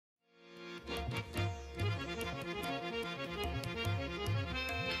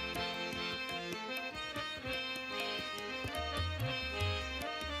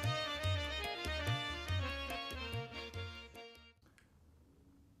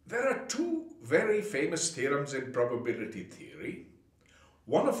very famous theorems in probability theory.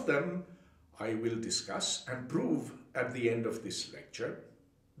 One of them I will discuss and prove at the end of this lecture.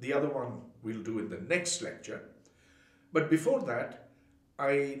 The other one we'll do in the next lecture. But before that,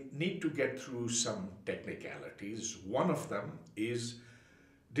 I need to get through some technicalities. One of them is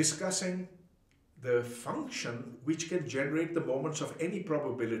discussing the function which can generate the moments of any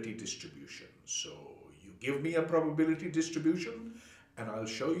probability distribution. So you give me a probability distribution and I'll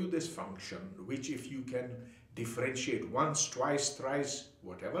show you this function which, if you can differentiate once, twice, thrice,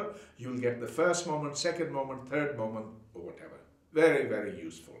 whatever, you'll get the first moment, second moment, third moment, or whatever. Very, very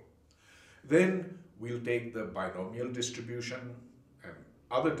useful. Then we'll take the binomial distribution and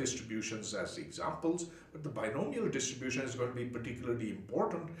other distributions as examples, but the binomial distribution is going to be particularly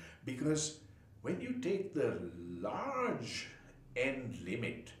important because when you take the large end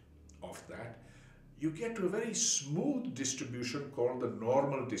limit of that, you get to a very smooth distribution called the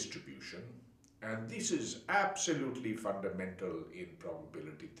normal distribution. And this is absolutely fundamental in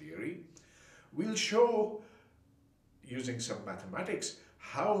probability theory. We'll show, using some mathematics,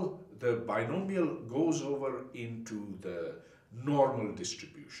 how the binomial goes over into the normal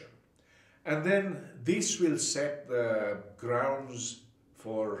distribution. And then this will set the grounds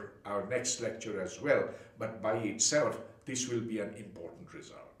for our next lecture as well, but by itself, this will be an important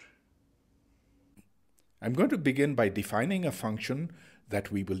result. I'm going to begin by defining a function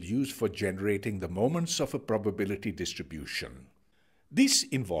that we will use for generating the moments of a probability distribution. This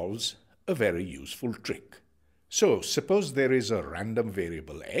involves a very useful trick. So, suppose there is a random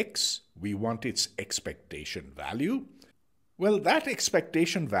variable x, we want its expectation value. Well, that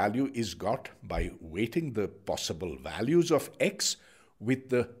expectation value is got by weighting the possible values of x with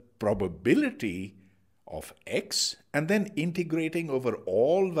the probability of x and then integrating over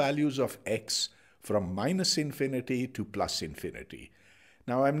all values of x from -infinity to +infinity.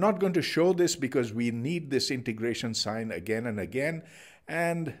 Now, I'm not going to show this because we need this integration sign again and again,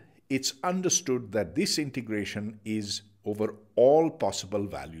 and it's understood that this integration is over all possible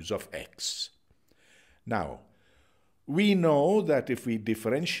values of x. Now, we know that if we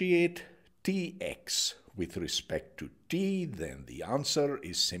differentiate tx with respect to t, then the answer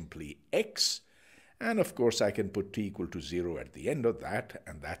is simply x, and of course I can put t equal to 0 at the end of that,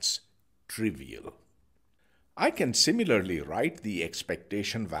 and that's trivial. I can similarly write the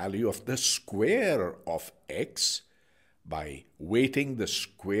expectation value of the square of x by weighting the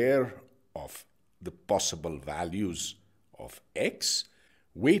square of the possible values of x,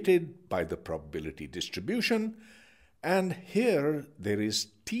 weighted by the probability distribution, and here there is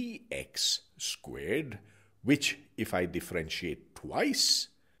tx squared, which if I differentiate twice,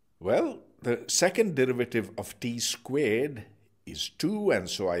 well, the second derivative of t squared is 2, and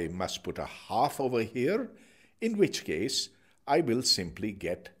so I must put a half over here, in which case I will simply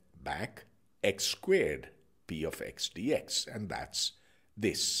get back x squared, p of x dx, and that's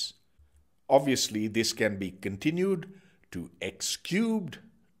this. Obviously, this can be continued to x cubed,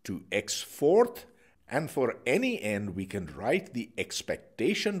 to x fourth, and for any n we can write the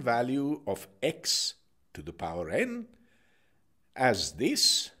expectation value of x to the power n as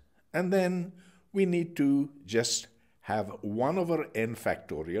this, and then we need to just have 1 over n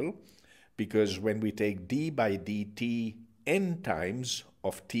factorial, because when we take d by dt n times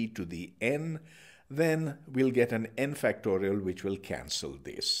of t to the n, then we'll get an n factorial which will cancel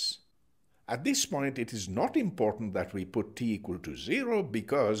this. At this point, it is not important that we put t equal to 0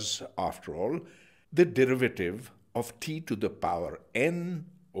 because, after all, the derivative of t to the power n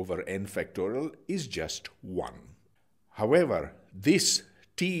over n factorial is just 1. However, this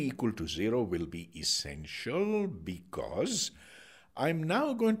t equal to 0 will be essential because I'm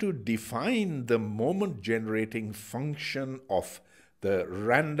now going to define the moment generating function of the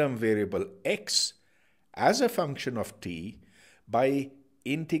random variable x as a function of t by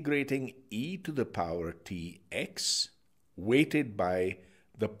integrating e to the power tx weighted by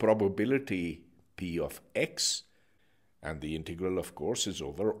the probability p of x, and the integral, of course, is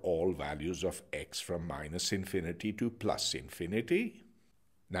over all values of x from -infinity to +infinity.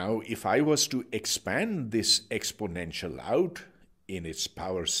 Now, if I was to expand this exponential out in its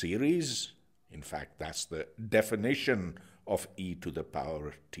power series, in fact, that's the definition of e to the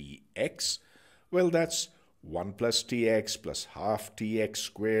power tx, well, that's 1 plus tx plus half tx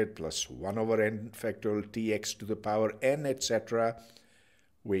squared plus 1 over n factorial tx to the power n, etc.,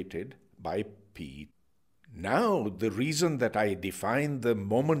 weighted by p. Now, the reason that I define the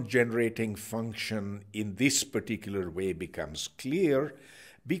moment-generating function in this particular way becomes clear,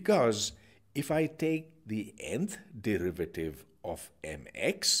 because if I take the nth derivative of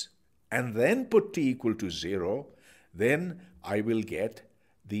mx and then put t equal to 0, then I will get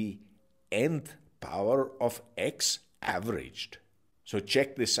the nth power of x averaged. So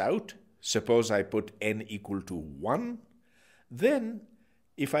check this out. Suppose I put n equal to 1. Then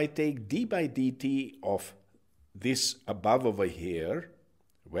if I take d by dt of this above over here,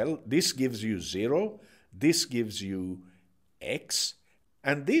 well, this gives you 0, this gives you x,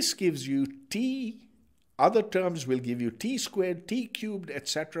 and this gives you t. Other terms will give you t squared, t cubed,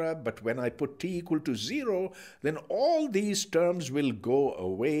 etc. But when I put t equal to 0, then all these terms will go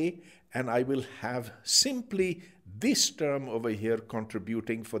away, and I will have simply this term over here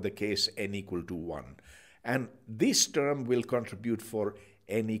contributing for the case n equal to 1. And this term will contribute for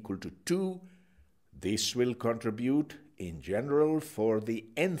n equal to 2. This will contribute in general for the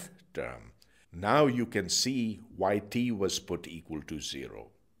nth term. Now you can see why t was put equal to 0.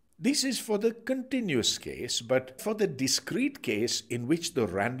 This is for the continuous case, but for the discrete case in which the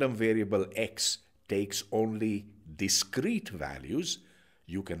random variable x takes only discrete values,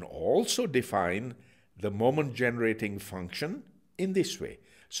 you can also define the moment-generating function in this way.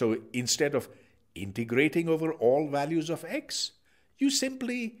 So instead of integrating over all values of x, you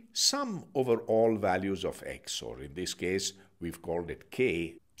simply sum over all values of x, or in this case, we've called it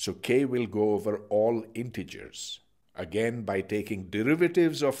k. So k will go over all integers. Again, by taking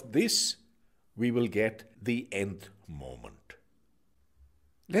derivatives of this, we will get the nth moment.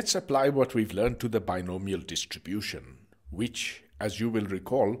 Let's apply what we've learned to the binomial distribution, which, as you will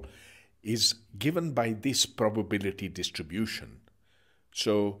recall, is given by this probability distribution.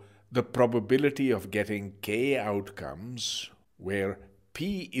 So the probability of getting k outcomes, where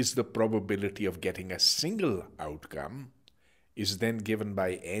p is the probability of getting a single outcome, is then given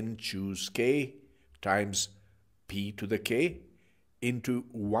by n choose k times p to the k into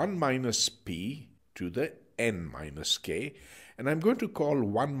 1 minus p to the n minus k. And I'm going to call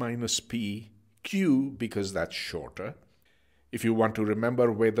 1 minus p q because that's shorter. If you want to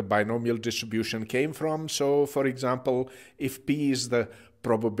remember where the binomial distribution came from, so for example, if p is the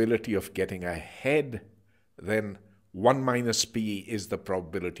probability of getting a head, then 1 minus p is the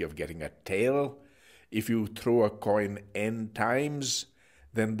probability of getting a tail. If you throw a coin n times,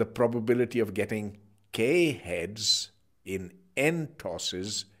 then the probability of getting k heads in n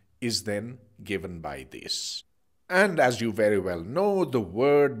tosses is then given by this. And as you very well know, the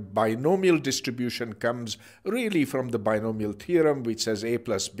word binomial distribution comes really from the binomial theorem, which says a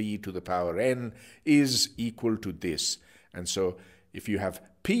plus b to the power n is equal to this. And so if you have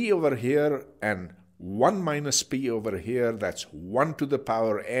p over here and 1 minus p over here, that's 1 to the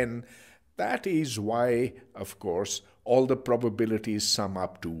power n. That is why, of course, all the probabilities sum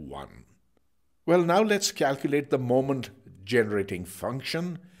up to 1. Well, now let's calculate the moment-generating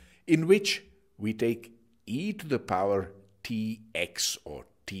function, in which we take e to the power tx or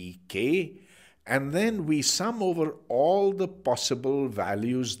tk, and then we sum over all the possible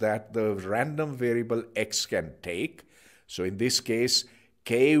values that the random variable x can take. So in this case,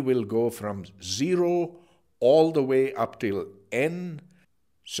 k will go from 0 all the way up till n.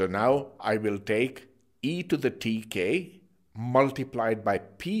 So now I will take e to the tk multiplied by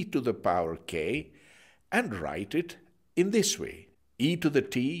p to the power k and write it in this way. E to the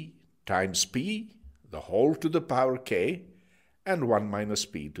t times p, the whole to the power k, and 1 minus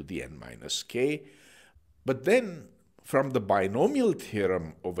p to the n minus k. But then from the binomial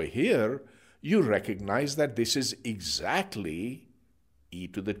theorem over here, you recognize that this is exactly e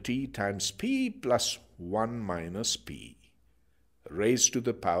to the t times p plus 1 minus p raised to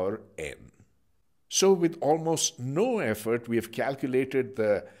the power n. So with almost no effort, we have calculated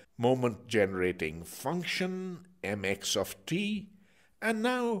the moment-generating function mx of t, and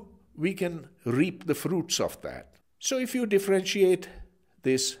now we can reap the fruits of that. So if you differentiate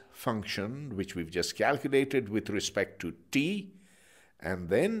this function, which we've just calculated with respect to t, and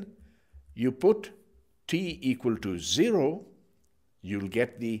then you put t equal to 0, you'll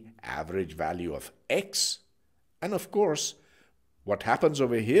get the average value of x. And of course, what happens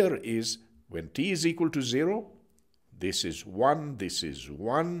over here is when t is equal to 0, this is 1, this is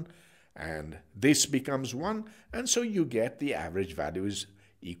 1, and this becomes 1, and so you get the average value is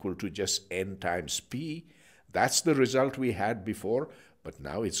equal to just n times p. That's the result we had before, but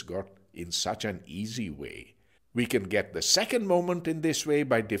now it's got in such an easy way. We can get the second moment in this way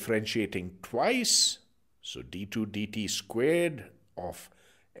by differentiating twice, so d2 dt squared of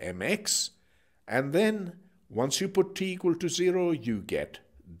mx, and then once you put t equal to 0, you get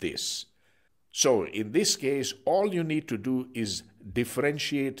this. So in this case, all you need to do is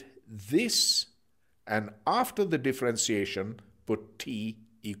differentiate this, and after the differentiation, put t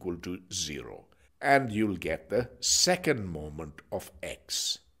equal to 0, and you'll get the second moment of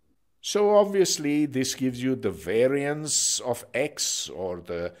x. So obviously this gives you the variance of x, or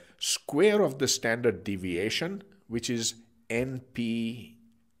the square of the standard deviation, which is np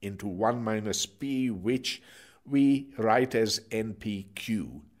into 1 minus p, which we write as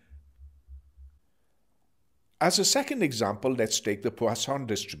npq. As a second example, let's take the Poisson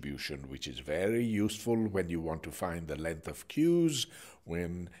distribution, which is very useful when you want to find the length of queues,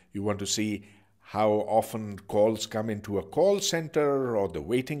 when you want to see how often calls come into a call center, or the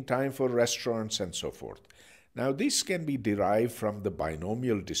waiting time for restaurants, and so forth. Now, this can be derived from the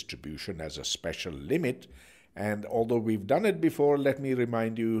binomial distribution as a special limit, and although we've done it before, let me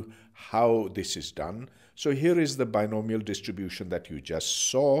remind you how this is done. So here is the binomial distribution that you just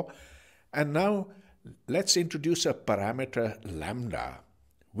saw, and now let's introduce a parameter lambda,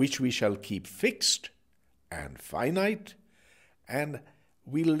 which we shall keep fixed and finite, and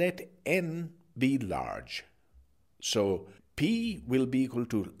we'll let n be large. So p will be equal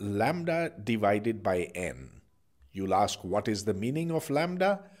to lambda divided by n. You'll ask, what is the meaning of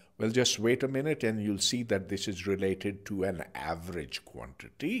lambda? Well, just wait a minute and you'll see that this is related to an average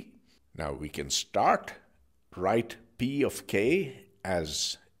quantity. Now we can write p of k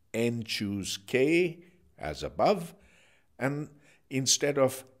as n choose k as above, and instead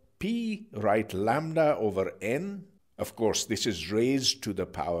of p, write lambda over n. Of course, this is raised to the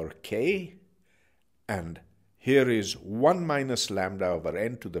power k, and here is 1 minus lambda over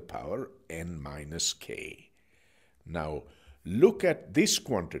n to the power n minus k. Now, look at this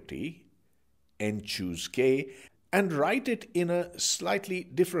quantity, n choose k, and write it in a slightly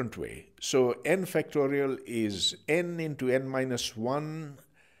different way. So n factorial is n into n minus 1,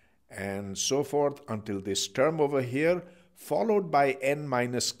 and so forth until this term over here, followed by n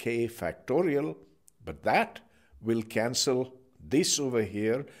minus k factorial, but that will cancel this over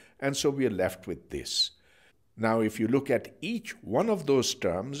here, and so we are left with this. Now, if you look at each one of those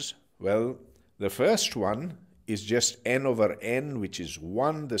terms, well, the first one is just n over n, which is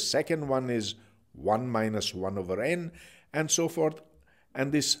 1. The second one is 1 minus 1 over n, and so forth.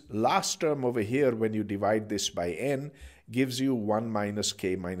 And this last term over here, when you divide this by n, gives you 1 minus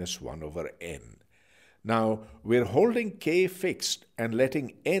k minus 1 over n. Now, we're holding k fixed and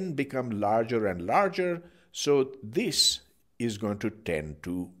letting n become larger and larger, so this is going to tend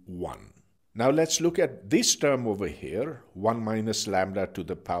to 1. Now let's look at this term over here, 1 minus lambda to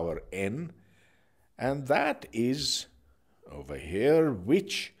the power n, and that is over here,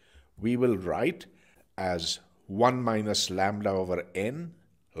 which we will write as 1 minus lambda over n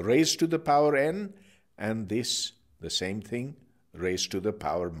raised to the power n, and this, the same thing, raised to the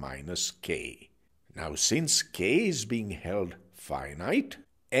power minus k. Now, since k is being held finite,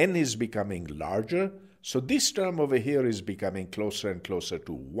 n is becoming larger, so this term over here is becoming closer and closer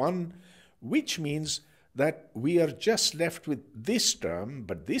to 1, which means that we are just left with this term,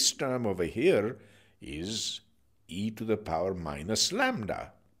 but this term over here is e to the power minus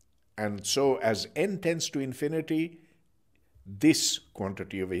lambda. And so as n tends to infinity, this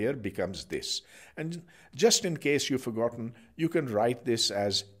quantity over here becomes this. And just in case you've forgotten, you can write this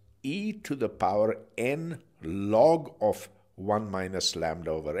as e to the power n log of 1 minus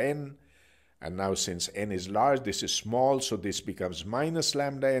lambda over n. And now since n is large, this is small, so this becomes minus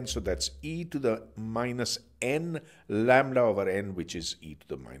lambda n, so that's e to the minus n lambda over n, which is e to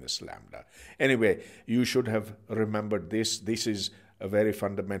the minus lambda. Anyway, you should have remembered this. This is a very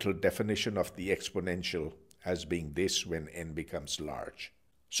fundamental definition of the exponential as being this when n becomes large.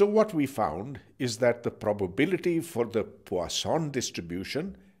 So what we found is that the probability for the Poisson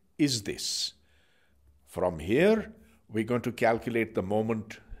distribution is this. From here, we're going to calculate the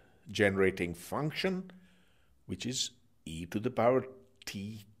moment generating function, which is e to the power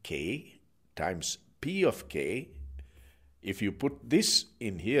tk times p of k. If you put this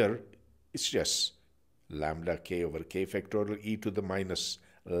in here, it's just lambda k over k factorial e to the minus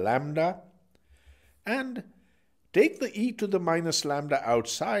lambda, and take the e to the minus lambda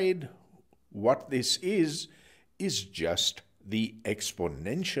outside. What this is just the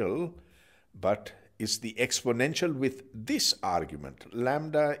exponential, but is the exponential with this argument,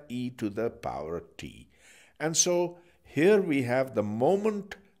 lambda e to the power t. And so here we have the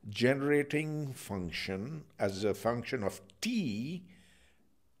moment generating function as a function of t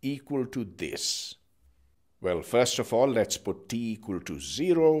equal to this. Well, first of all, let's put t equal to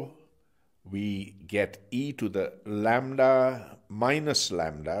 0. We get e to the lambda minus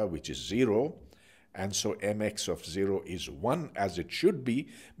lambda, which is 0. And so mx of 0 is 1, as it should be,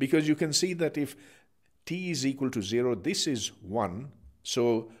 because you can see that if t is equal to 0, this is 1.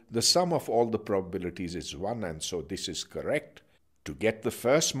 So the sum of all the probabilities is 1, and so this is correct. To get the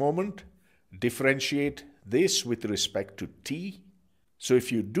first moment, differentiate this with respect to t. So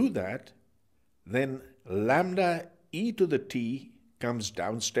if you do that, then lambda e to the t comes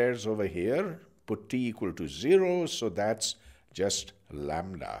downstairs over here, put t equal to 0, so that's just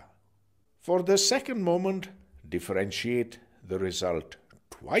lambda. For the second moment, differentiate the result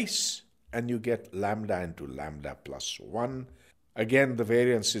twice, and you get lambda into lambda plus 1. Again, the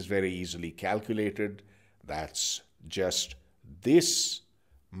variance is very easily calculated. That's just this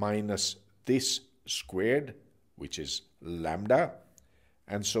minus this squared, which is lambda.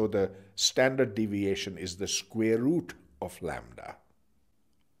 And so the standard deviation is the square root of lambda.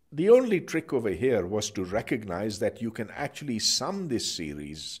 The only trick over here was to recognize that you can actually sum this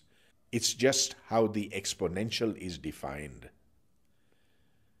series. It's just how the exponential is defined.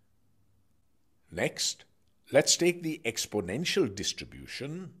 Next, let's take the exponential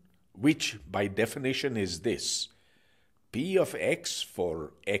distribution, which by definition is this. P of x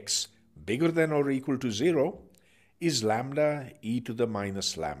for x bigger than or equal to 0 is lambda e to the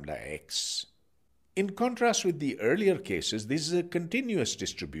minus lambda x. In contrast with the earlier cases, this is a continuous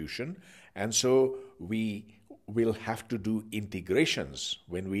distribution, and so we will have to do integrations.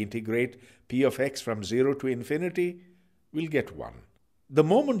 When we integrate p of x from 0 to infinity, we'll get 1. The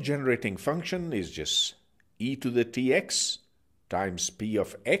moment generating function is just e to the tx times p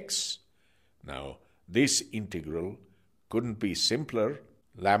of x. Now, this integral couldn't be simpler.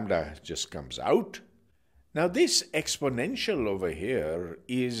 Lambda just comes out. Now, this exponential over here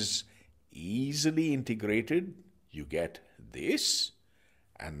is easily integrated. You get this.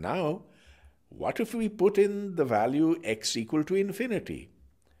 And now, what if we put in the value x equal to infinity?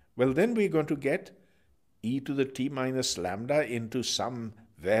 Well, then we're going to get e to the t minus lambda into some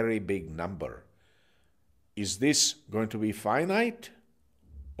very big number. Is this going to be finite,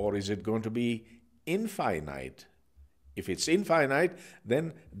 or is it going to be infinite? If it's infinite,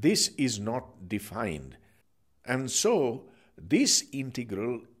 then this is not defined. And so this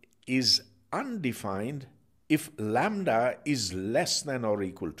integral is undefined if lambda is less than or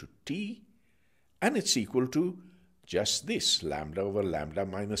equal to t, and it's equal to just this, lambda over lambda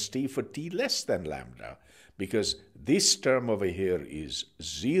minus t for t less than lambda, because this term over here is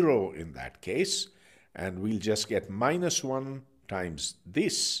 0 in that case, and we'll just get minus 1 times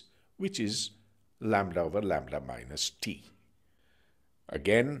this, which is lambda over lambda minus t.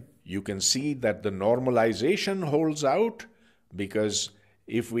 Again, you can see that the normalization holds out, because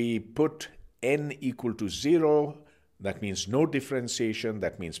if we put n equal to 0, that means no differentiation.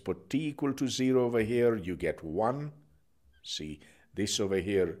 That means put t equal to 0 over here, you get 1. See, this over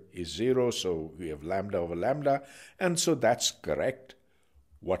here is 0, so we have lambda over lambda, and so that's correct.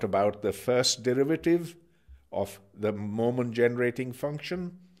 What about the first derivative of the moment generating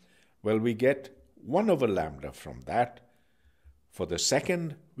function? Well, we get 1 over lambda from that. For the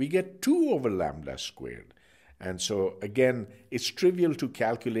second, we get 2 over lambda squared. And so, again, it's trivial to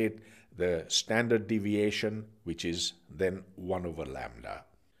calculate the standard deviation, which is then 1 over lambda.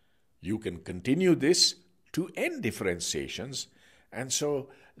 You can continue this to n differentiations, and so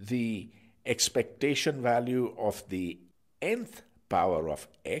the expectation value of the nth power of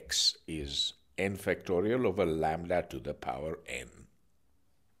x is n factorial over lambda to the power n.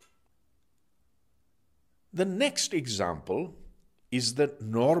 The next example is the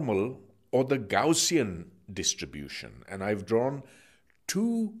normal or the Gaussian distribution, and I've drawn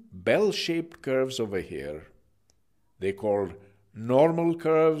 2 bell-shaped curves over here. They're called normal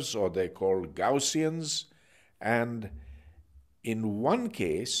curves, or they're called Gaussians, and in one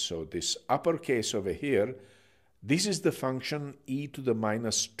case, so this upper case over here, this is the function e to the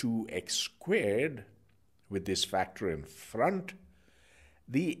minus 2x squared with this factor in front.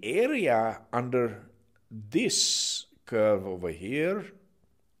 The area under this curve over here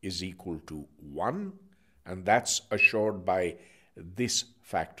is equal to 1, and that's assured by this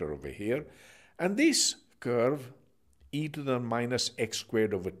factor over here. And this curve, e to the minus x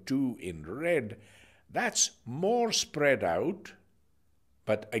squared over 2 in red, that's more spread out,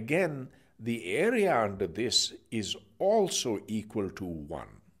 but again, the area under this is also equal to 1.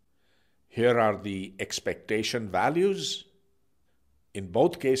 Here are the expectation values. In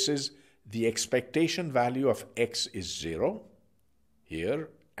both cases, the expectation value of x is 0, here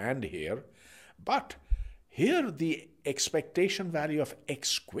and here, but here the expectation value of x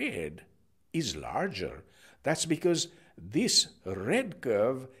squared is larger. That's because this red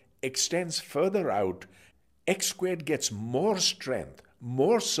curve extends further out. X squared gets more strength,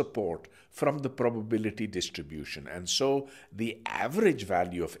 more support from the probability distribution, and so the average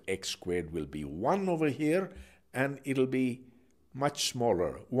value of x squared will be 1 over here, and it'll be much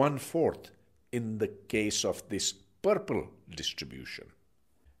smaller, 1/4 in the case of this purple distribution.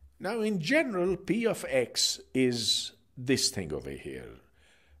 Now, in general, p of x is this thing over here.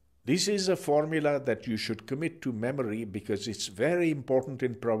 This is a formula that you should commit to memory because it's very important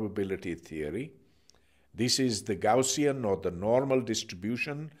in probability theory. This is the Gaussian or the normal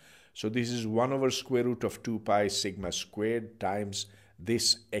distribution. So this is 1 over square root of 2 pi sigma squared times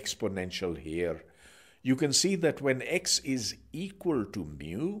this exponential here. You can see that when x is equal to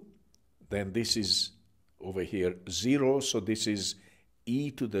mu, then this is over here 0. So this is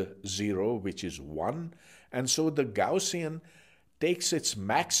e to the 0, which is 1. And so the Gaussian takes its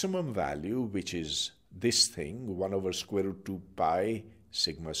maximum value, which is this thing, 1 over square root 2 pi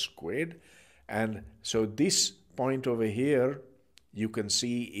sigma squared. And so this point over here, you can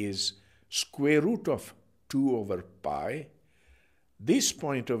see is square root of 2 over pi. This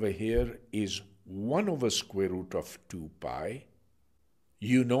point over here is 1 over square root of 2 pi.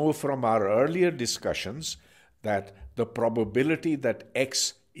 You know from our earlier discussions that the probability that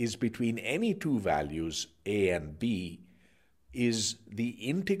x is between any two values, a and b, is the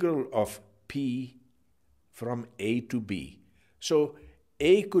integral of p from a to b. So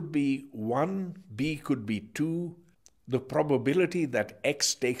a could be 1, b could be 2. The probability that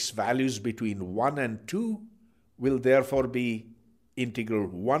x takes values between 1 and 2 will therefore be integral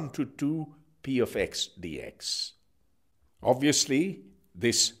 1 to 2 p of x dx. Obviously,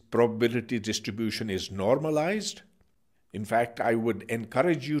 this probability distribution is normalized. In fact, I would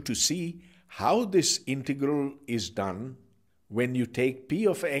encourage you to see how this integral is done when you take p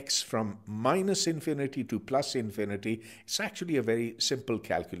of x from minus infinity to plus infinity. It's actually a very simple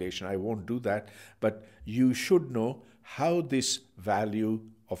calculation. I won't do that, but you should know how this value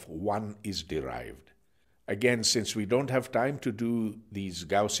of 1 is derived. Again, since we don't have time to do these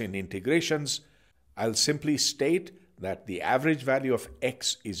Gaussian integrations, I'll simply state that the average value of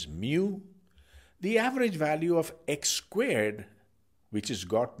x is mu. The average value of x squared, which is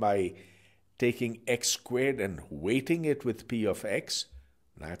got by taking x squared and weighting it with p of x,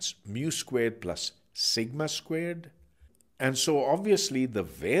 that's mu squared plus sigma squared. And so obviously the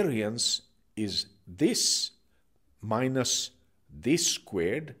variance is this minus this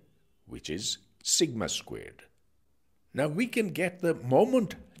squared, which is sigma squared. Now we can get the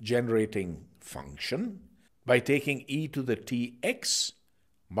moment generating function by taking e to the tx,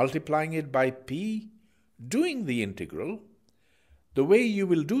 multiplying it by p, doing the integral. The way you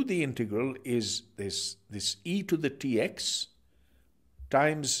will do the integral is this e to the tx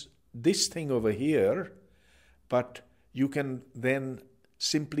times this thing over here, but you can then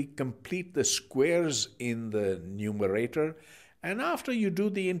simply complete the squares in the numerator, and after you do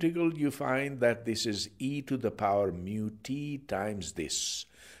the integral, you find that this is e to the power mu t times this.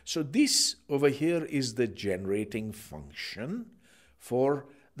 So this over here is the generating function for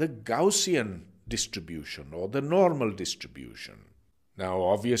the Gaussian distribution or the normal distribution. Now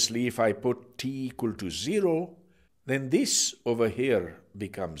obviously if I put t equal to 0, then this over here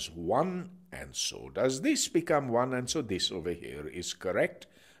becomes 1, and so does this become 1, and so this over here is correct.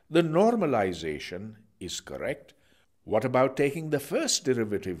 The normalization is correct. What about taking the first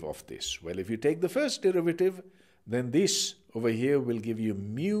derivative of this? Well, if you take the first derivative, then this over here will give you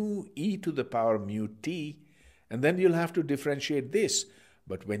mu e to the power mu t, and then you'll have to differentiate this.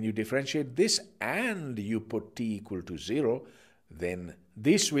 But when you differentiate this and you put t equal to 0, then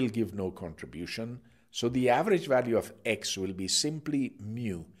this will give no contribution. So the average value of x will be simply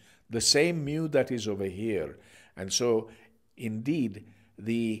mu, the same mu that is over here. And so indeed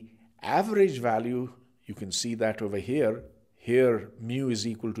the average value, you can see that over here. Here mu is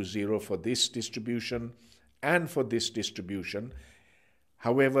equal to 0 for this distribution and for this distribution.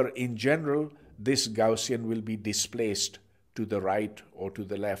 However, in general, this Gaussian will be displaced to the right or to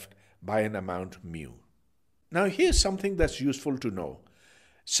the left by an amount mu. Now here's something that's useful to know.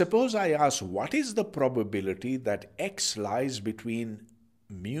 Suppose I ask what is the probability that x lies between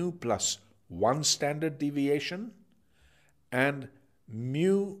mu plus 1 standard deviation and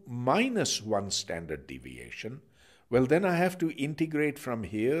mu minus 1 standard deviation. Well, then I have to integrate from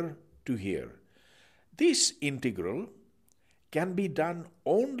here to here. This integral can be done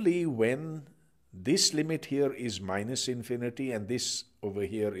only when this limit here is minus infinity and this over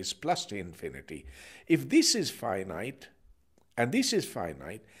here is plus infinity. If this is finite and this is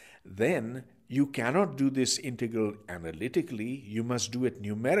finite, then you cannot do this integral analytically. You must do it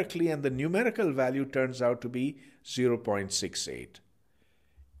numerically, and the numerical value turns out to be 0.68.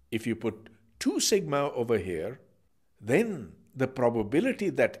 If you put 2 sigma over here, then the probability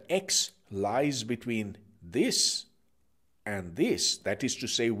that x lies between this and this, that is to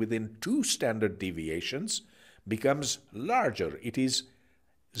say within 2 standard deviations, becomes larger. It is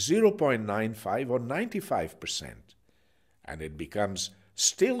 0.95 or 95%. And it becomes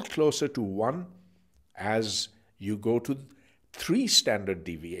still closer to 1 as you go to 3 standard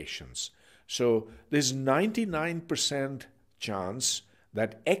deviations. So there's 99% chance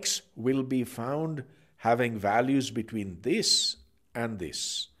that x will be found having values between this and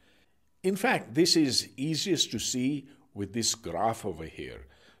this. In fact, this is easiest to see with this graph over here.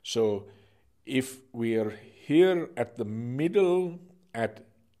 So if we are here at the middle at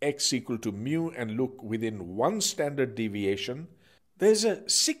x equal to mu and look within 1 standard deviation, there's a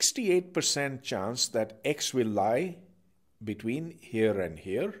 68% chance that x will lie between here and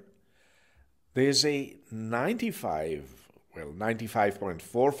here. There's a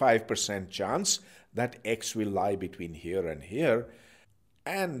 95.45% chance that x will lie between here and here,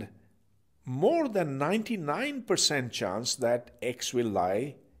 and more than 99% chance that x will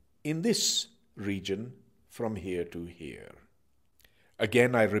lie in this region from here to here.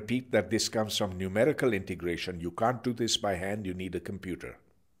 Again, I repeat that this comes from numerical integration. You can't do this by hand, you need a computer.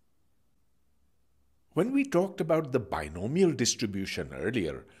 When we talked about the binomial distribution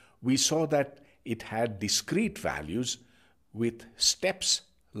earlier, we saw that it had discrete values with steps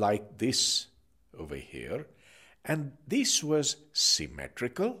like this over here, and this was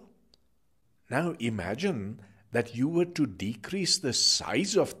symmetrical. Now imagine that you were to decrease the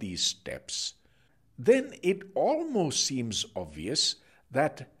size of these steps. Then it almost seems obvious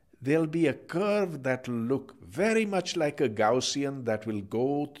that there'll be a curve that will look very much like a Gaussian that will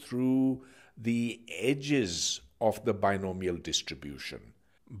go through the edges of the binomial distribution.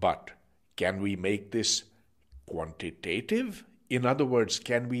 But can we make this quantitative? In other words,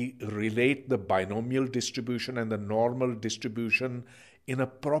 can we relate the binomial distribution and the normal distribution in a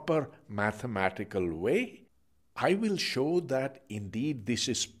proper mathematical way? I will show that indeed this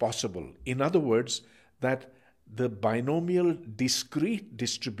is possible. In other words, that the binomial discrete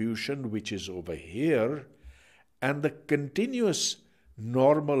distribution, which is over here, and the continuous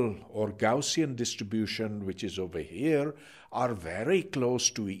normal or Gaussian distribution, which is over here, are very close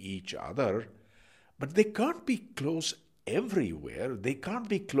to each other, but they can't be close everywhere. They can't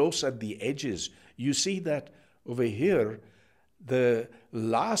be close at the edges. You see that over here, the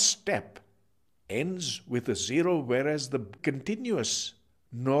last step ends with a 0, whereas the continuous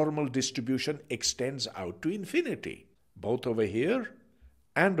normal distribution extends out to infinity, both over here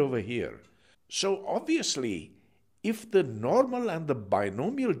and over here. So obviously, if the normal and the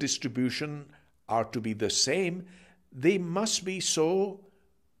binomial distribution are to be the same, they must be so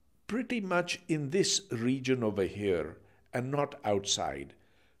pretty much in this region over here and not outside.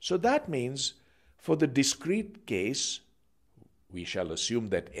 So that means for the discrete case, we shall assume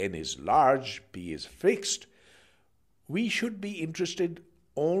that n is large, p is fixed, we should be interested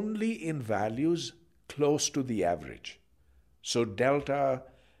only in values close to the average. So delta,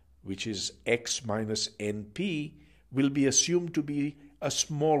 which is x minus np, will be assumed to be a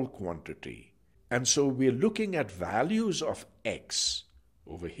small quantity. And so we're looking at values of x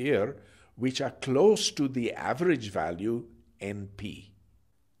over here, which are close to the average value np.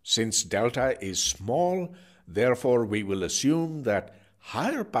 Since delta is small, therefore we will assume that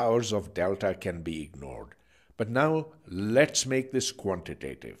higher powers of delta can be ignored. But now let's make this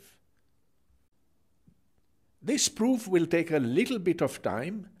quantitative. This proof will take a little bit of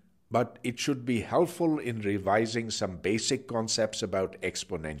time, but it should be helpful in revising some basic concepts about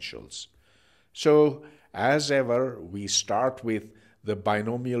exponentials. So, as ever, we start with the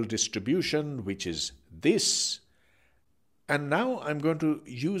binomial distribution, which is this. And now I'm going to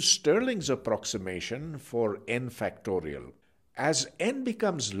use Stirling's approximation for n factorial. As n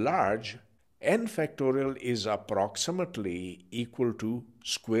becomes large, n factorial is approximately equal to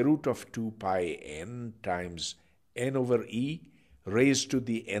square root of 2 pi n times n over e raised to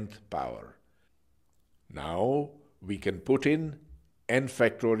the nth power. Now we can put in n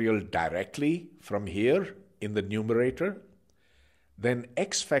factorial directly from here in the numerator. Then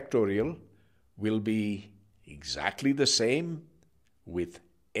x factorial will be exactly the same with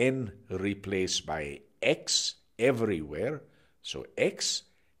n replaced by x everywhere. So x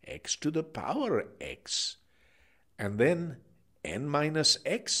to the power x, and then n minus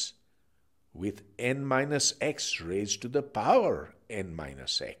x with n minus x raised to the power n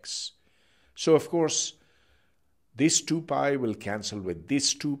minus x. So of course this 2 pi will cancel with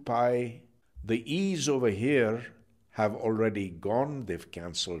this 2 pi. The e's over here have already gone, they've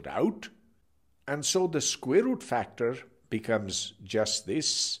cancelled out, and so the square root factor becomes just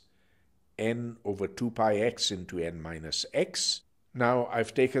this, n over 2 pi x into n minus x. Now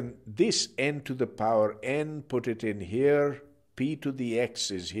I've taken this n to the power n, put it in here, p to the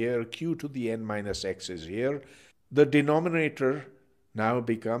x is here, q to the n minus x is here. The denominator now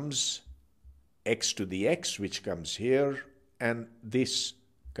becomes x to the x, which comes here, and this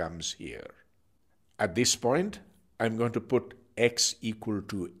comes here. At this point, I'm going to put x equal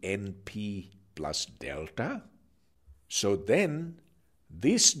to np plus delta. So then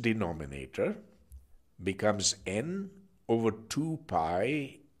this denominator becomes n over 2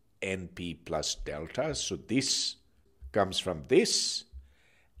 pi np plus delta. So this comes from this.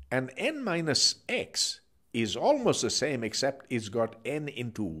 And n minus x is almost the same, except it's got n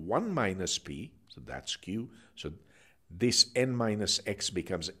into 1 minus p. So that's q. So this n minus x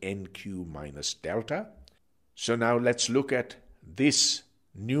becomes nq minus delta. So now let's look at this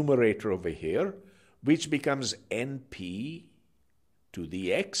numerator over here, which becomes np to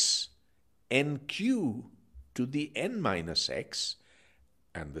the x, nq to the n minus x,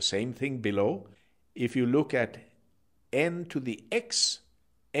 and the same thing below. If you look at n to the x,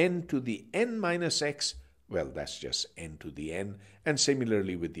 n to the n minus x, well, that's just n to the n, and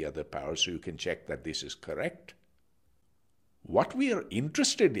similarly with the other powers, so you can check that this is correct. What we are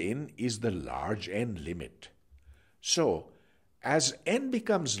interested in is the large n limit. So, as n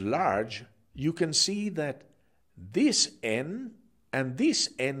becomes large, you can see that this n and this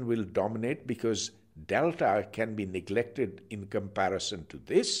n will dominate because delta can be neglected in comparison to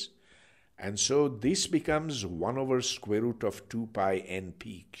this. And so this becomes 1 over square root of 2 pi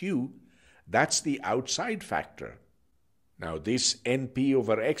npq. That's the outside factor. Now this np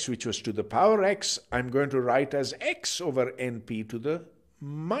over x, which was to the power x, I'm going to write as x over np to the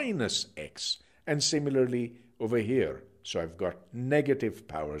minus x. And similarly over here. So I've got negative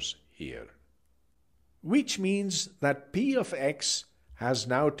powers here. Which means that p of x has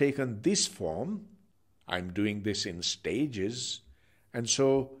now taken this form. I'm doing this in stages. And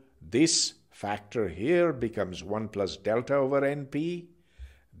so this factor here becomes 1 plus delta over np.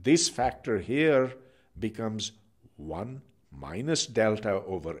 This factor here becomes 1 minus delta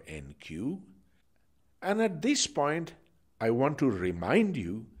over nq. And at this point, I want to remind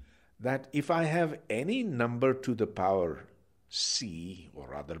you that if I have any number to the power c, or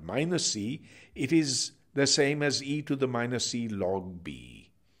rather minus c, it is the same as e to the minus c log b.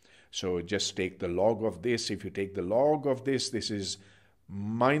 So just take the log of this. If you take the log of this, this is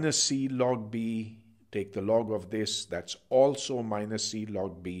minus c log b. Take the log of this, that's also minus c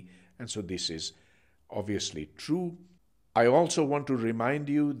log b. And so this is obviously true. I also want to remind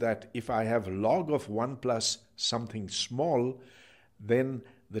you that if I have log of 1 plus something small, then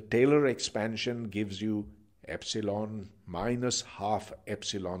the Taylor expansion gives you epsilon minus half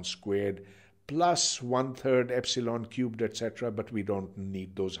epsilon squared plus 1/3 epsilon cubed, etc. But we don't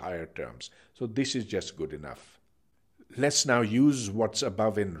need those higher terms. So this is just good enough. Let's now use what's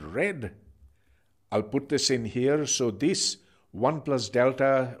above in red. I'll put this in here. So this 1 plus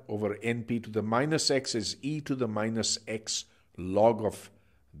delta over np to the minus x is e to the minus x log of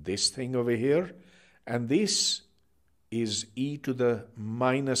this thing over here. And this is e to the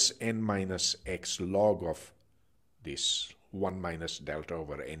minus n minus x log of this 1 minus delta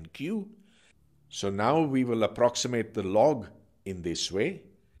over nq. So now we will approximate the log in this way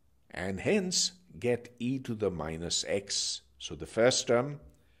and hence get e to the minus x. So the first term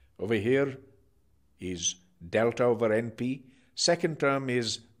over here is delta over np. Second term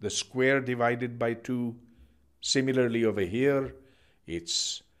is the square divided by 2. Similarly over here,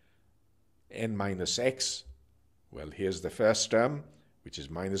 it's n minus x. Well, here's the first term, which is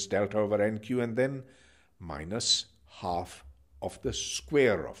minus delta over nq, and then minus half of the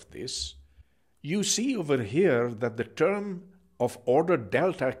square of this. You see over here that the term of order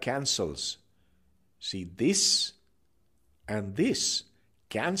delta cancels. See, this and this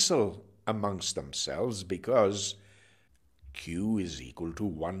cancel amongst themselves because q is equal to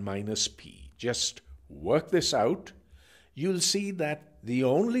 1 minus p. Just work this out. You'll see that the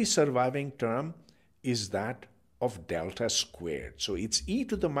only surviving term is that of delta squared. So it's e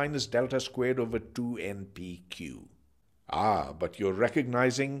to the minus delta squared over 2npq. But you're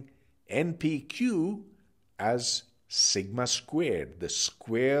recognizing npq as sigma squared, the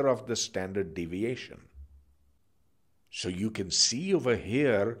square of the standard deviation. So you can see over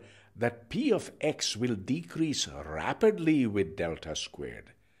here that p of x will decrease rapidly with delta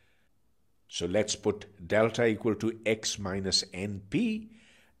squared. So let's put delta equal to x minus np,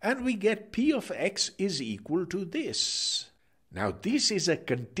 and we get p of x is equal to this. Now this is a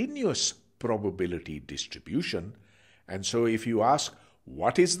continuous probability distribution, and so if you ask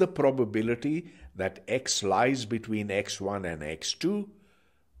what is the probability that x lies between x1 and x2,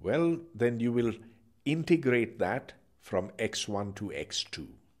 well, then you will integrate that from x1 to x2.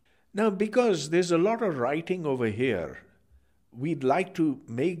 Now, because there's a lot of writing over here, we'd like to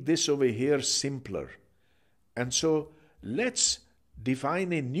make this over here simpler. And so let's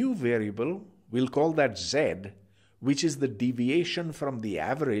define a new variable. We'll call that z, which is the deviation from the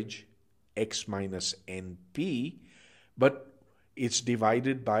average x minus np. but it's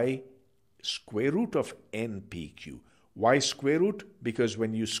divided by square root of npq. Why square root? Because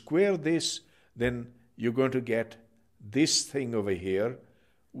when you square this, then you're going to get this thing over here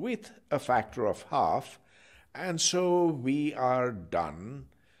with a factor of half, and so we are done.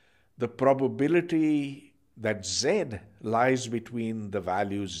 The probability that z lies between the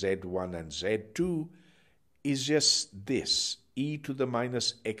values z1 and z2 is just this, e to the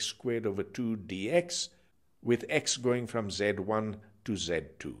minus x squared over 2 dx, with x going from z1 to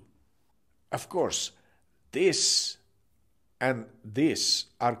z2. Of course, this and this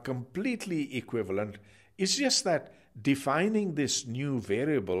are completely equivalent. It's just that defining this new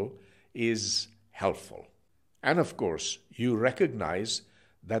variable is helpful. And of course, you recognize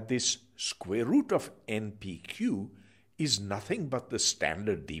that this square root of npq is nothing but the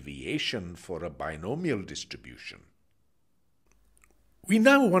standard deviation for a binomial distribution. We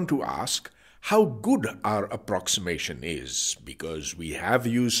now want to ask how good our approximation is, because we have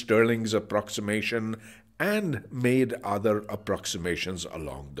used Stirling's approximation and made other approximations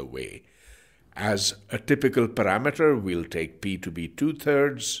along the way. As a typical parameter, we'll take p to be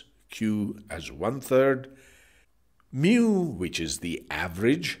 2/3, q as 1/3. Mu, which is the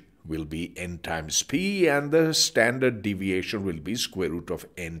average, will be n times p, and the standard deviation will be square root of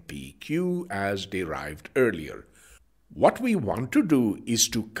npq as derived earlier. What we want to do is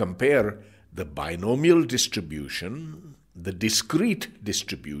to compare the binomial distribution, the discrete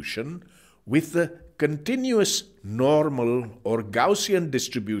distribution, with the continuous normal or Gaussian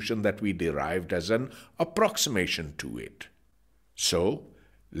distribution that we derived as an approximation to it. So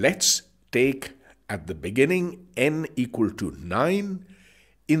let's take at the beginning n equal to 9.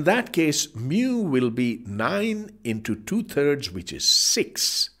 In that case, mu will be 9 into 2/3, which is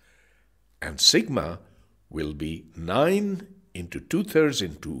 6, and sigma will be 9 into 2/3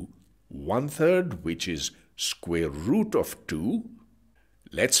 into 1/3, which is square root of 2.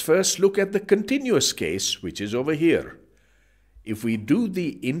 Let's first look at the continuous case, which is over here. If we do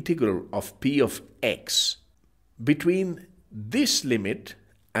the integral of p of x between this limit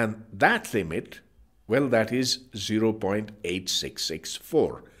and that limit, well, that is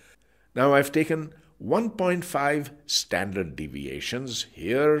 0.8664. Now I've taken 1.5 standard deviations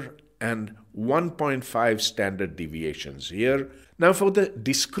here and 1.5 standard deviations here. Now for the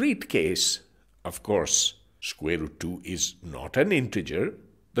discrete case, of course, square root 2 is not an integer.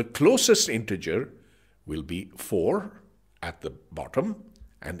 The closest integer will be 4 at the bottom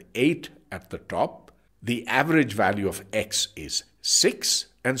and 8 at the top. The average value of x is 6,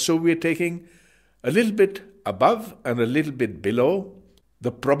 and so we're taking a little bit above and a little bit below.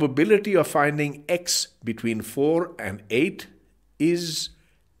 The probability of finding x between 4 and 8 is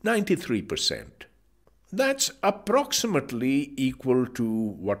 93%. That's approximately equal to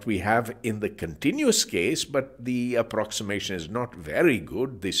what we have in the continuous case, but the approximation is not very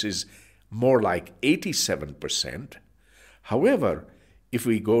good. This is more like 87%. However, if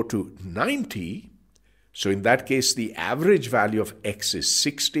we go to 90, so in that case the average value of x is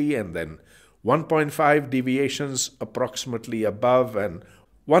 60, and then 1.5 deviations approximately above and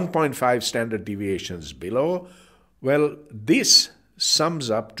 1.5 standard deviations below, well, this sums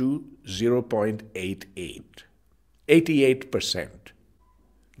up to 0.88, 88%.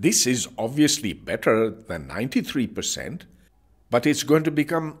 This is obviously better than 93%, but it's going to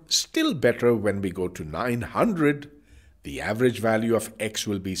become still better when we go to 900. The average value of x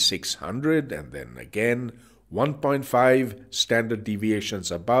will be 600, and then again 1.5 standard deviations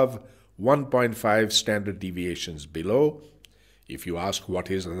above, 1.5 standard deviations below. If you ask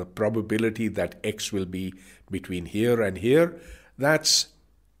what is the probability that x will be between here and here, that's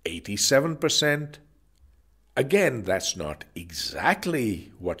 87%. Again, that's not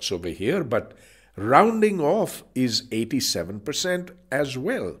exactly what's over here, but rounding off is 87% as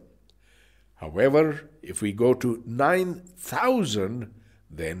well. However, if we go to 9,000,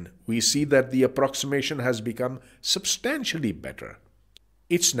 then we see that the approximation has become substantially better.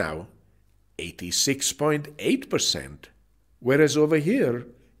 It's now 86.8%, whereas over here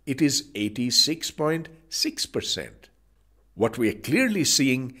it is 86.6%. What we are clearly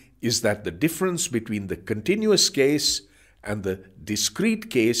seeing is that the difference between the continuous case and the discrete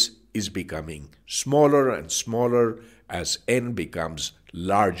case is becoming smaller and smaller as n becomes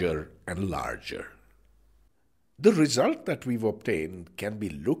larger and larger. The result that we've obtained can be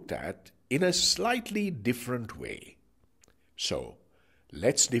looked at in a slightly different way. So,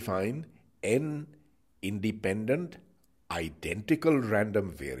 let's define n independent, identical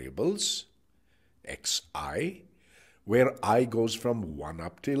random variables, xi, where I goes from 1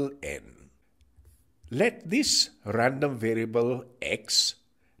 up till n. Let this random variable x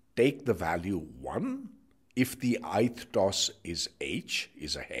take the value 1 if the ith toss is H,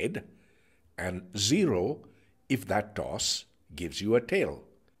 is a head, and 0 if that toss gives you a tail.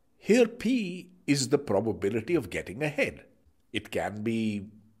 Here P is the probability of getting a head. It can be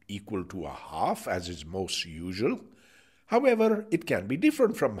equal to a half, as is most usual. However, it can be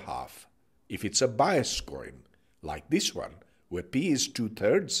different from half if it's a bias coin, like this one, where P is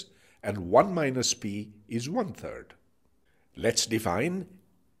 2/3 and 1 minus P is 1/3. Let's define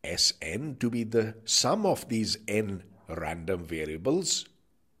Sn to be the sum of these n random variables.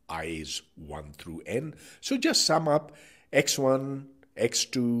 I is 1 through n. So just sum up x1,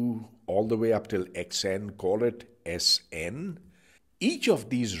 x2, all the way up till xn, call it Sn. Each of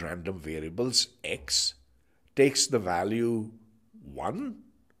these random variables, x, takes the value 1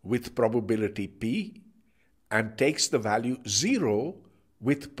 with probability p and takes the value 0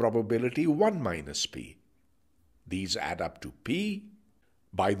 with probability 1 minus p. These add up to p.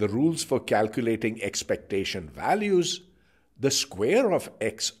 By the rules for calculating expectation values, the square of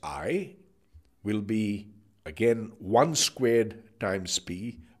xi will be, again, 1 squared times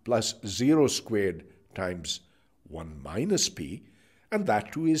p plus 0 squared times 1 minus p, and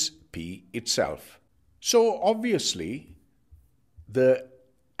that too is p itself. So obviously, the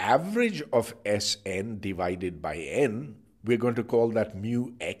average of Sn divided by n, we're going to call that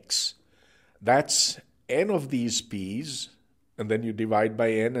mu x. That's n of these p's, and then you divide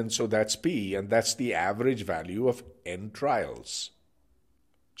by n, and so that's p, and that's the average value of n trials.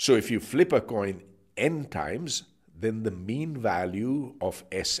 So if you flip a coin n times, then the mean value of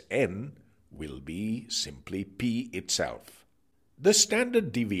Sn will be simply p itself. The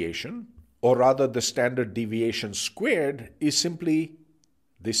standard deviation, or rather the standard deviation squared, is simply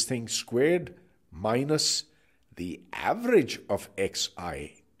this thing squared minus the average of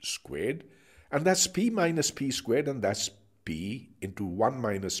xi squared, and that's p minus p squared, and that's p into 1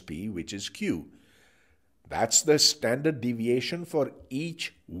 minus p, which is q. That's the standard deviation for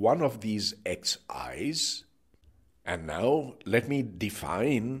each one of these xi's. And now let me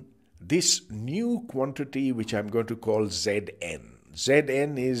define this new quantity which I'm going to call Zn.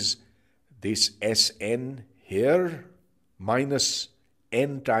 Zn is this Sn here minus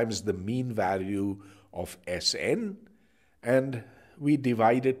n times the mean value of Sn, and we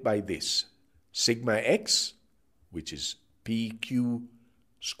divide it by this. Sigma x, which is pq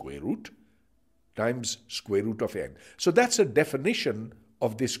square root, times square root of n. So that's a definition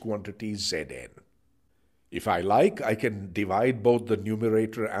of this quantity Zn. If I like, I can divide both the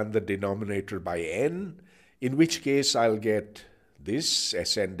numerator and the denominator by n, in which case I'll get this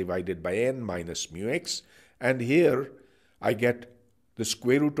Sn divided by n minus mu x, and here I get the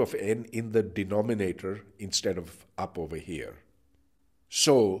square root of n in the denominator instead of up over here.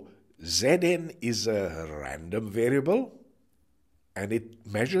 So Zn is a random variable, and it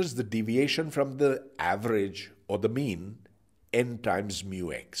measures the deviation from the average or the mean n times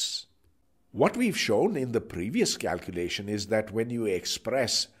mu x. What we've shown in the previous calculation is that when you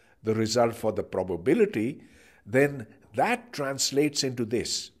express the result for the probability, then that translates into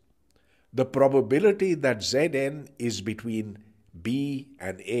this. The probability that Zn is between b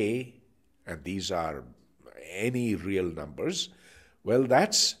and a, and these are any real numbers, well,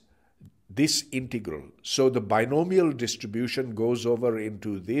 that's this integral. So the binomial distribution goes over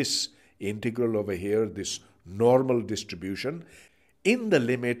into this integral over here, this normal distribution, in the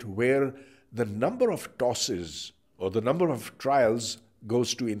limit where the number of tosses or the number of trials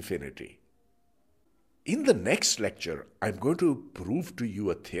goes to infinity. In the next lecture, I'm going to prove to you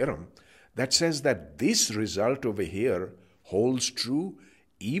a theorem that says that this result over here holds true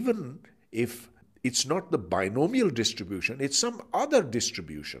even if it's not the binomial distribution, it's some other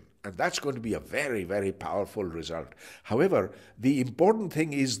distribution. And that's going to be a very, very powerful result. However, the important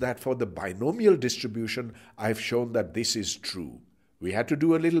thing is that for the binomial distribution, I've shown that this is true. We had to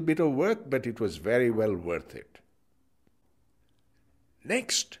do a little bit of work, but it was very well worth it.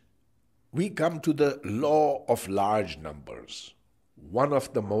 Next, we come to the law of large numbers, one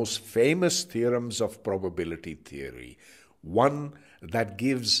of the most famous theorems of probability theory, one that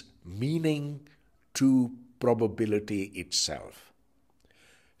gives meaning to probability itself.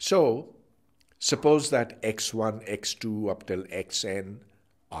 So, suppose that x1, x2 up till xn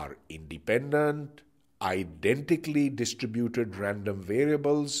are independent, identically distributed random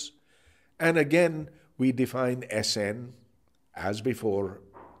variables, and again we define Sn as before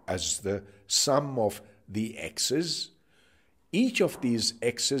as the sum of the x's. Each of these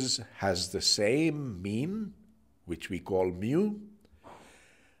x's has the same mean, which we call mu.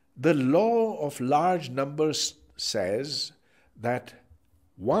 The law of large numbers says that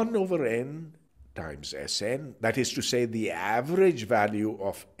 1 over n times Sn, that is to say the average value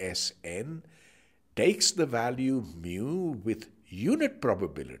of Sn, takes the value mu with unit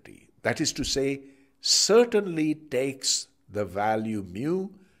probability. That is to say, certainly takes the value mu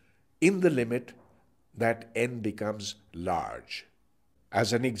in the limit that n becomes large.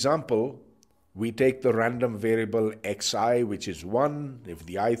 As an example, we take the random variable xi, which is 1 if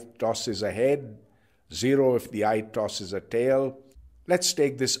the ith tosses a head, 0 if the ith tosses a tail. Let's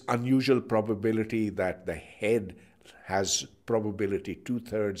take this unusual probability that the head has probability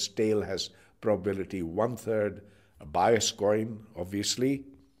 2/3, tail has probability 1/3, a bias coin, obviously.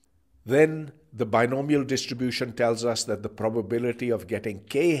 Then the binomial distribution tells us that the probability of getting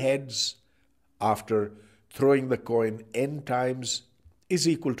k heads after throwing the coin n times is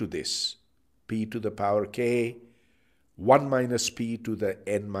equal to this: p to the power k, 1 minus p to the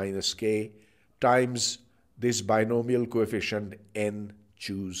n minus k, times this binomial coefficient n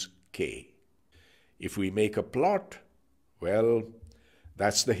choose k. If we make a plot, well,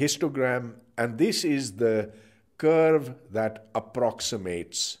 that's the histogram, and this is the curve that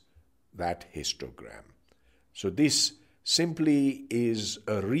approximates that histogram. So this simply is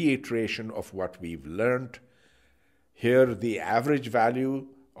a reiteration of what we've learned. Here the average value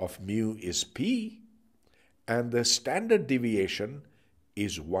of mu is p, and the standard deviation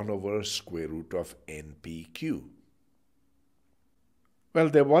is 1 over square root of npq. Well,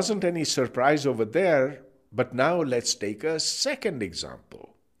 there wasn't any surprise over there, but now let's take a second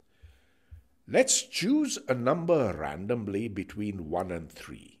example. Let's choose a number randomly between 1 and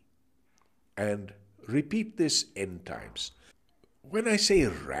 3 and repeat this n times. When I say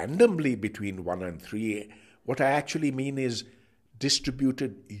randomly between 1 and 3, what I actually mean is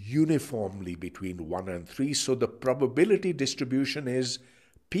distributed uniformly between 1 and 3. So the probability distribution is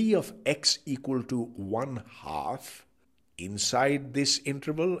p of x equal to 1/2 inside this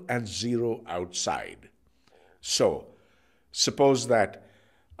interval and 0 outside. So suppose that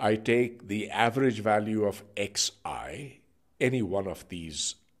I take the average value of xi, any one of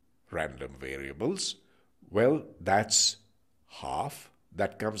these random variables. Well, that's half.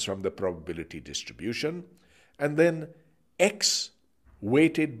 That comes from the probability distribution. And then x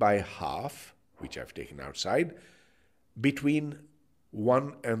weighted by half, which I've taken outside, between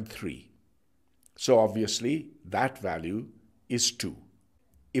 1 and 3. So obviously that value is 2.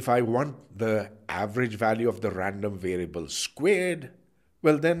 If I want the average value of the random variable squared,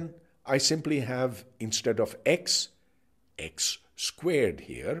 well then I simply have, instead of x squared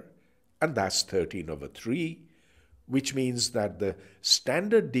here, and that's 13 over 3, which means that the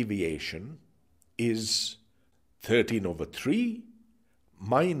standard deviation is 13 over 3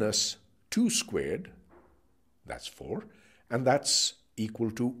 minus 2 squared, that's 4, and that's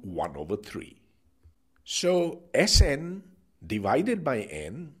equal to 1 over 3. So Sn divided by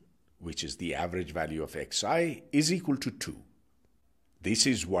n, which is the average value of xi, is equal to 2. This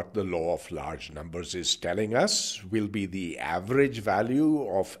is what the law of large numbers is telling us will be the average value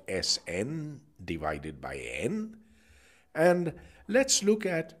of Sn divided by n. And let's look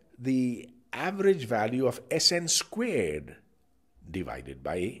at the average value of Sn squared divided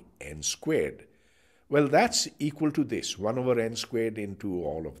by n squared. Well, that's equal to this, 1 over n squared into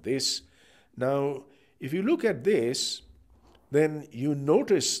all of this. Now, if you look at this, then you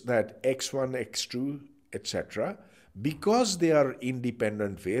notice that x1, x2, etc., because they are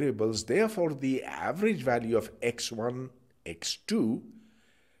independent variables, therefore the average value of x1, x2,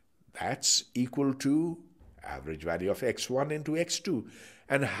 that's equal to average value of x1 into x2.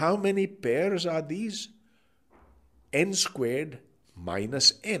 And how many pairs are these? N squared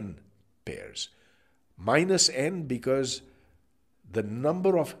minus n pairs. Minus n because the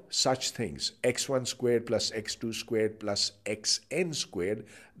number of such things, x1 squared plus x2 squared plus xn squared,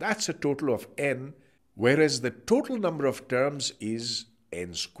 that's a total of n, whereas the total number of terms is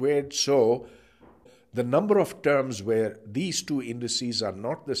n squared. So the number of terms where these two indices are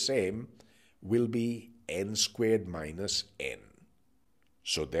not the same will be n squared minus n.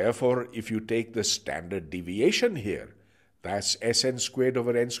 So therefore, if you take the standard deviation here, that's Sn squared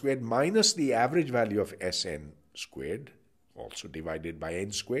over n squared minus the average value of Sn squared, also divided by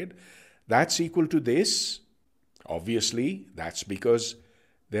n squared, that's equal to this. Obviously, that's because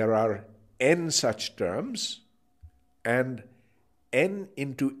there are n such terms and n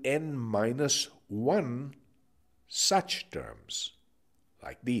into n minus 1 such terms,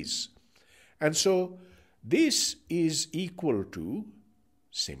 like these. And so this is equal to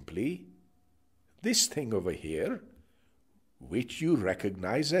simply this thing over here, which you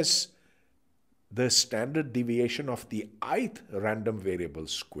recognize as the standard deviation of the ith random variable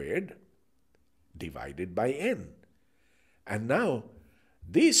squared divided by n. And now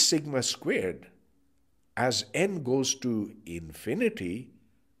this sigma squared, as n goes to infinity,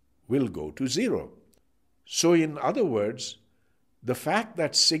 will go to 0. So in other words, the fact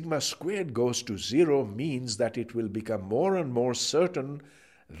that sigma squared goes to 0 means that it will become more and more certain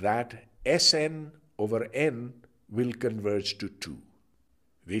that Sn over n will converge to 2.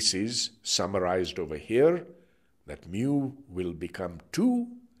 This is summarized over here, that mu will become 2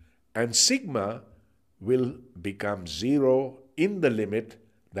 and sigma will become 0 in the limit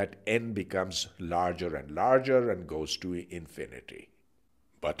that n becomes larger and larger and goes to infinity.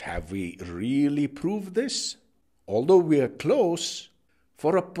 But have we really proved this? Although we are close,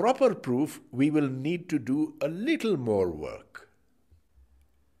 for a proper proof we will need to do a little more work.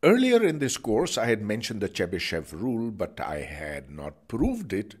 Earlier in this course I had mentioned the Chebyshev rule, but I had not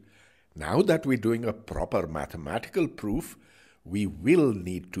proved it. Now that we're doing a proper mathematical proof, we will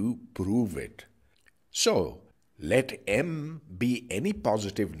need to prove it. So, let m be any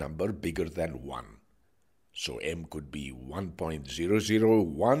positive number bigger than 1. So m could be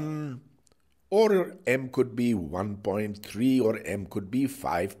 1.001, or m could be 1.3, or m could be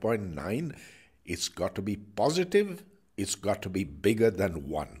 5.9. It's got to be positive, it's got to be bigger than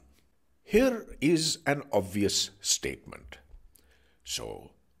 1. Here is an obvious statement.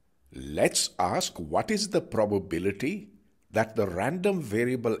 So, let's ask what is the probability that the random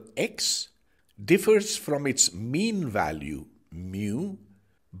variable x differs from its mean value, mu,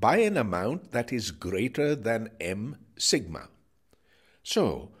 by an amount that is greater than m sigma.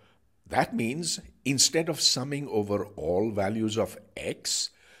 So, that means instead of summing over all values of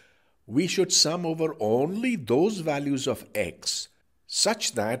x, we should sum over only those values of x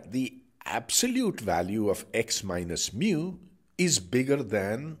such that the absolute value of x minus mu is bigger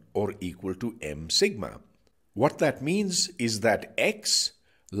than or equal to m sigma. What that means is that x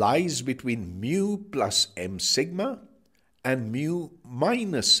lies between mu plus m sigma and mu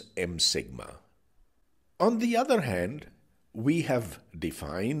minus m sigma. On the other hand, we have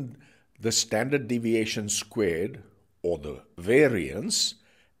defined the standard deviation squared, or the variance,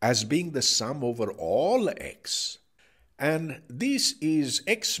 as being the sum over all x, and this is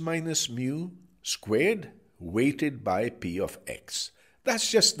x minus mu squared weighted by p of x. That's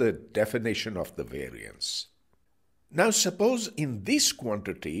just the definition of the variance. Now suppose in this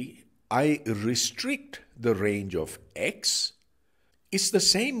quantity I restrict the range of x. It's the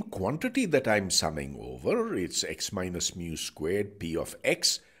same quantity that I'm summing over. It's x minus mu squared p of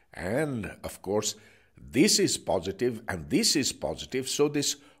x, and of course this is positive and this is positive, so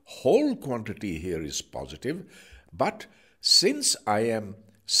this whole quantity here is positive. But since I am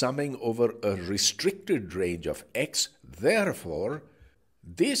summing over a restricted range of x, therefore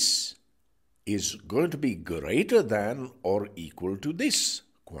this is going to be greater than or equal to this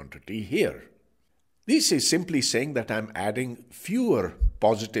quantity here. This is simply saying that I'm adding fewer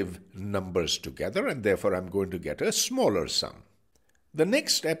positive numbers together, and therefore I'm going to get a smaller sum. The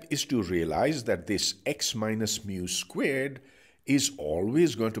next step is to realize that this x minus mu squared is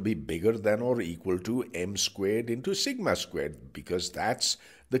always going to be bigger than or equal to m squared into sigma squared, because that's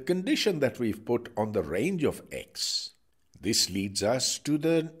the condition that we've put on the range of x. This leads us to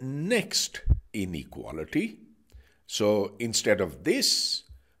the next inequality. So instead of this,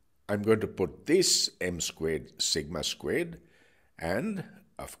 I'm going to put this m squared sigma squared, and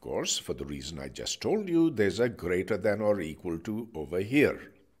of course, for the reason I just told you, there's a greater than or equal to over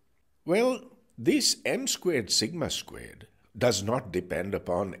here. Well, this m squared sigma squared does not depend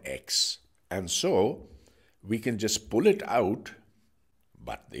upon x, and so we can just pull it out.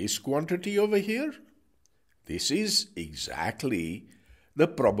 But this quantity over here, this is exactly the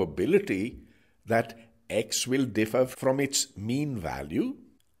probability that x will differ from its mean value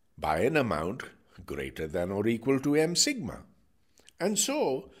by an amount greater than or equal to m sigma. And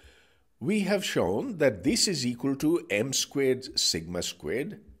so we have shown that this is equal to m squared sigma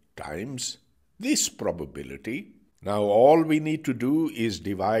squared times this probability. Now all we need to do is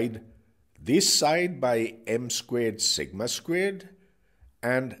divide this side by m squared sigma squared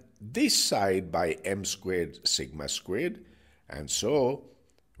and this side by m squared sigma squared, and so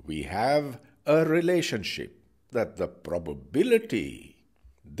we have a relationship that the probability,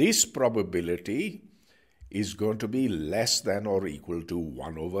 this probability, is going to be less than or equal to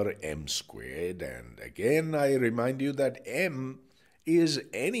 1 over m squared. And again, I remind you that m is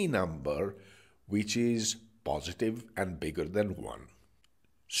any number which is positive and bigger than 1.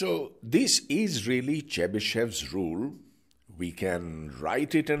 So this is really Chebyshev's rule. We can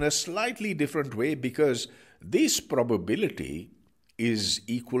write it in a slightly different way, because this probability is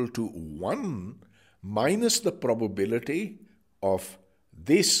equal to 1 minus the probability of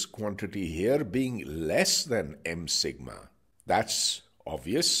this quantity here being less than m sigma. That's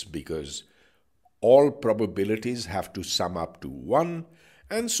obvious because all probabilities have to sum up to 1,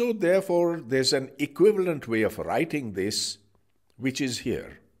 And so therefore there's an equivalent way of writing this, which is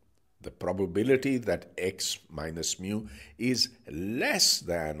here. The probability that x minus mu is less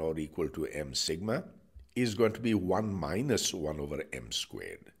than or equal to m sigma is going to be 1 minus 1 over m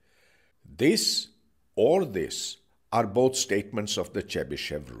squared. This or this are both statements of the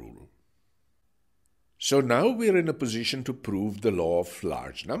Chebyshev rule. So now we're in a position to prove the law of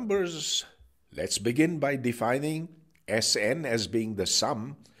large numbers. Let's begin by defining Sn as being the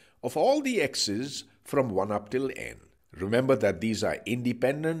sum of all the x's from 1 up till n. Remember that these are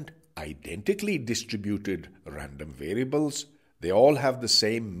independent, identically distributed random variables. They all have the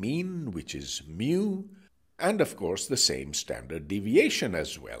same mean, which is mu, and of course the same standard deviation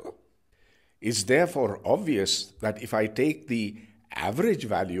as well. It's therefore obvious that if I take the average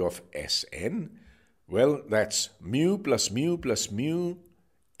value of Sn, well, that's mu plus mu plus mu,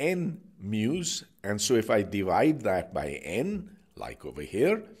 n mu's, and so if I divide that by n, like over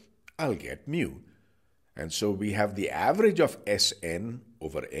here, I'll get mu. And so we have the average of Sn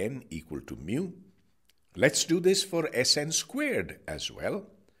over n equal to mu. Let's do this for Sn squared as well.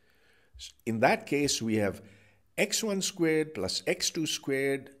 In that case, we have x1 squared plus x2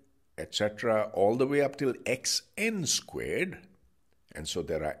 squared, etc., all the way up till xn squared. And so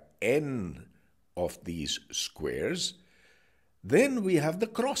there are n of these squares. Then we have the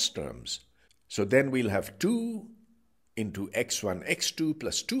cross terms. So then we'll have 2 into x1 x2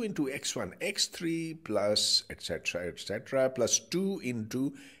 plus 2 into x1 x3 plus etc. plus 2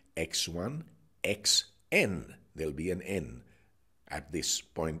 into x1 xn. There'll be an n at this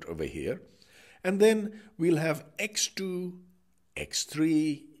point over here. And then we'll have x2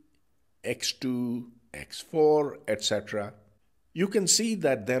 x3 x2 x4 etc. You can see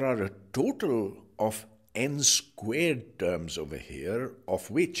that there are a total of n squared terms over here, of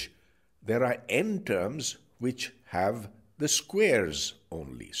which there are n terms which have the squares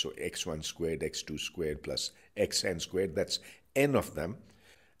only. So x1 squared, x2 squared plus xn squared, that's n of them.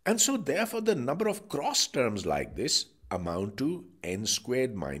 And so therefore the number of cross terms like this amount to n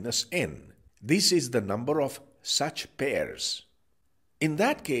squared minus n. This is the number of such pairs. In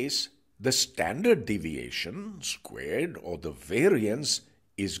that case, the standard deviation squared, or the variance,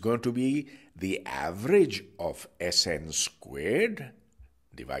 is going to be the average of Sn squared,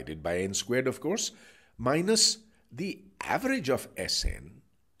 divided by n squared of course, minus the average of Sn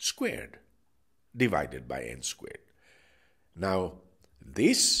squared, divided by n squared. Now,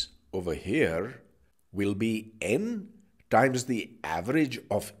 this over here will be n times the average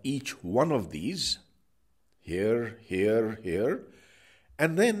of each one of these, here, here, here,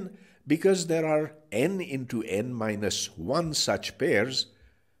 and then because there are n into n minus 1 such pairs,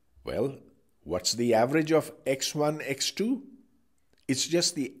 well, what's the average of x1, x2? It's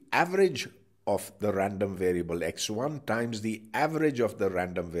just the average of the random variable x1 times the average of the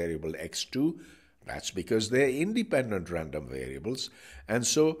random variable x2. That's because they're independent random variables. And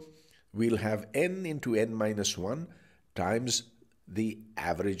so we'll have n into n minus 1 times the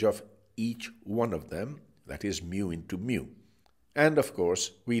average of each one of them, that is mu into mu. And of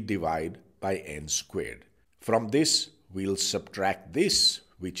course, we divide by n squared. From this, we'll subtract this,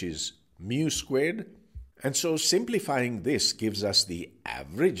 which is mu squared. And so simplifying this gives us the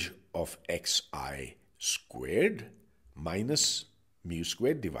average of xi squared minus mu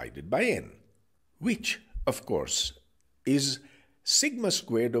squared divided by n, which, of course, is sigma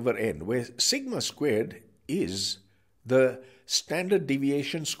squared over n, where sigma squared is the standard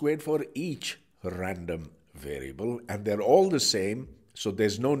deviation squared for each random variable, and they're all the same, so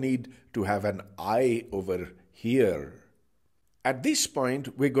there's no need to have an I over here. At this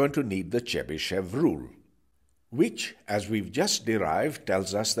point, we're going to need the Chebyshev rule, which, as we've just derived,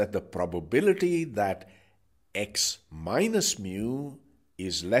 tells us that the probability that x minus mu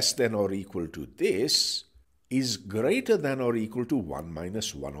is less than or equal to this is greater than or equal to 1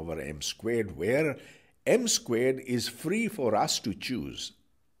 minus 1 over m squared, where m squared is free for us to choose.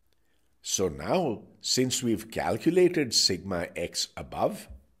 So now, since we've calculated sigma x above,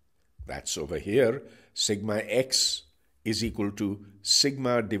 that's over here, sigma x is equal to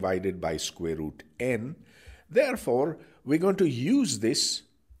sigma divided by square root n. Therefore, we're going to use this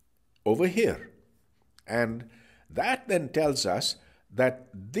over here. And that then tells us that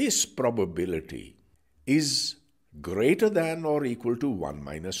this probability is greater than or equal to 1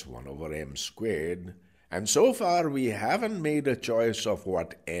 minus 1 over m squared. And so far, we haven't made a choice of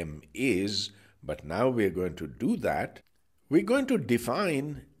what m is, but now we're going to do that. We're going to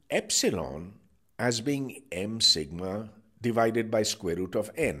define epsilon as being m sigma divided by square root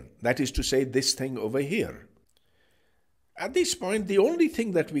of n. That is to say, this thing over here. At this point, the only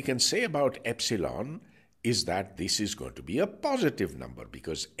thing that we can say about epsilon is that this is going to be a positive number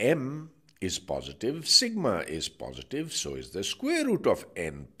because m is positive, sigma is positive, so is the square root of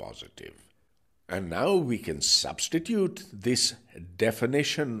n positive. And now we can substitute this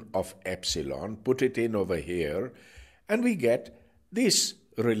definition of epsilon, put it in over here, and we get this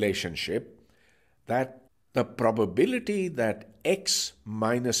relationship that the probability that x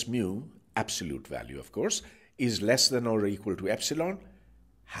minus mu, absolute value of course, is less than or equal to epsilon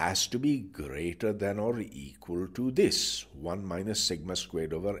has to be greater than or equal to this, 1 minus sigma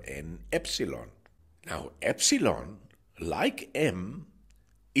squared over n epsilon. Now epsilon, like m,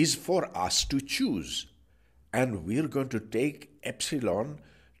 is for us to choose, and we're going to take epsilon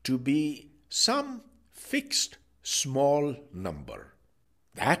to be some fixed small number.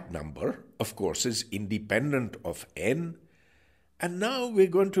 That number, of course, is independent of n, and now we're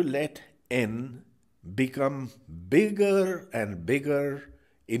going to let n become bigger and bigger,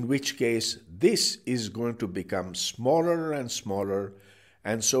 in which case this is going to become smaller and smaller,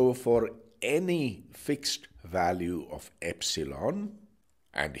 and so for any fixed value of epsilon,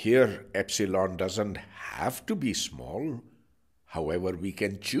 and here epsilon doesn't have to be small, however we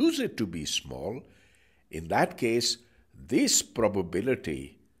can choose it to be small, in that case this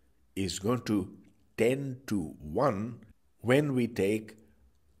probability is going to tend to 1 when we take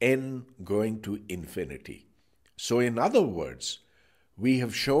n going to infinity. So in other words, we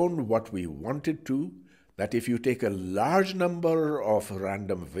have shown what we wanted to, that if you take a large number of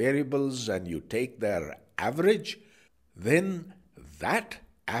random variables and you take their average, then that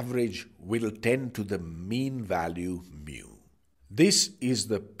average will tend to the mean value mu. This is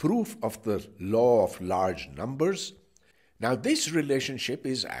the proof of the law of large numbers. Now this relationship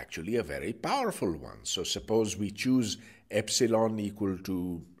is actually a very powerful one. So suppose we choose epsilon equal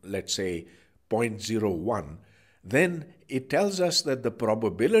to, let's say, 0.01, then it tells us that the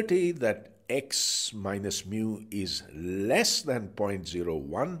probability that x minus mu is less than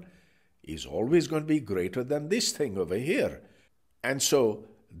 0.01 is always going to be greater than this thing over here. And so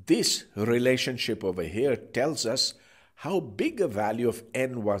this relationship over here tells us how big a value of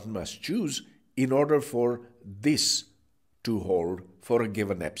n one must choose in order for this to hold for a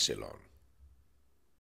given epsilon.